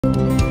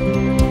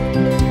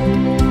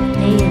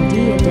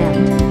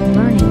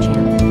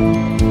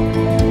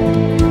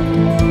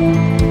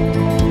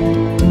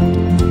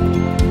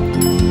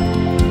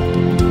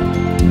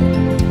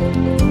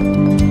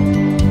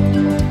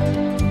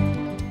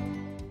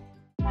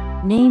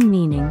Name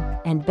meaning,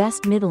 and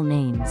best middle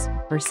names,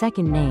 or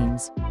second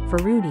names, for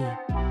Rudy.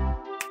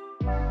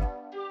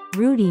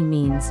 Rudy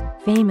means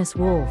famous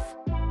wolf.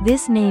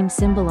 This name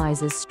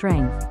symbolizes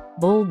strength,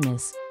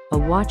 boldness, a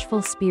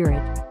watchful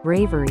spirit,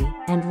 bravery,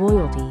 and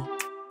loyalty.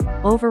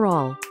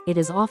 Overall, it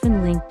is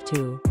often linked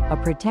to a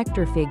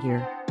protector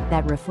figure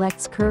that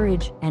reflects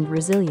courage and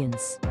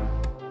resilience.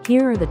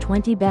 Here are the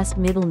 20 best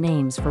middle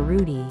names for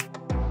Rudy.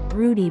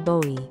 Rudy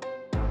Bowie,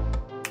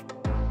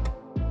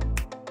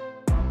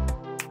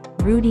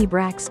 Rudy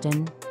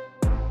Braxton,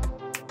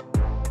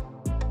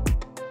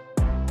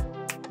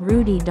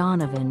 Rudy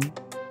Donovan,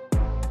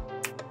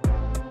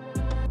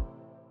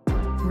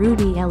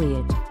 Rudy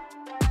Elliott,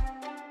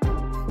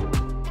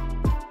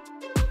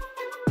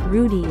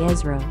 Rudy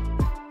Ezra,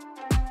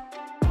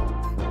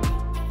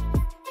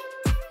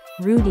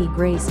 Rudy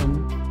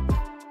Grayson,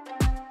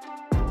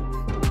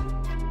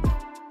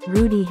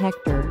 Rudy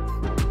Hector,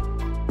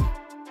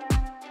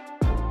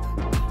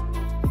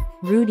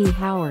 Rudy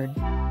Howard,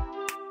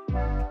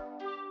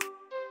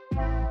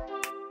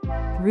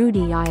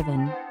 Rudy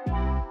Ivan,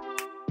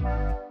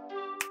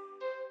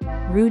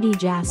 Rudy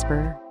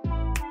Jasper,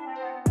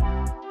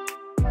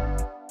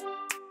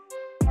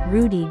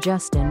 Rudy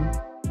Justin,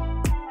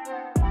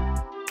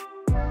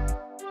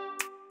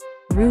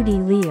 Rudy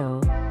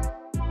Leo,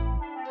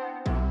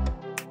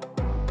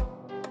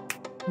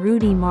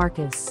 Rudy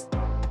Marcus,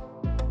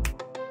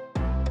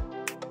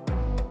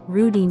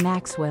 Rudy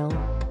Maxwell,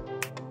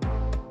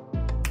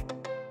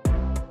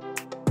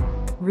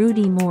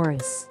 Rudy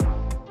Morris,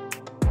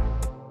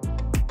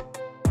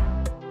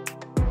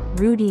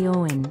 Rudy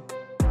Owen,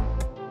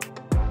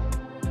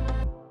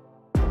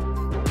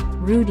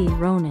 Rudy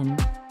Ronan,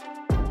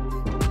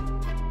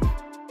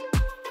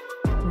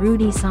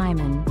 Rudy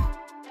Simon,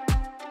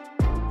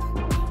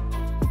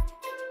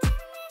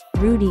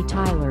 Rudy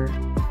Tyler,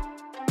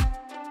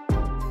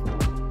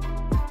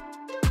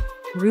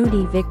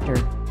 Rudy Victor.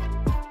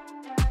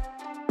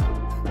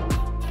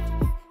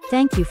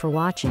 Thank you for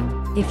watching.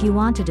 If you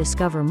want to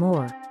discover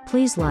more,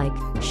 please like,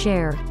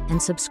 share, and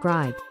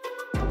subscribe.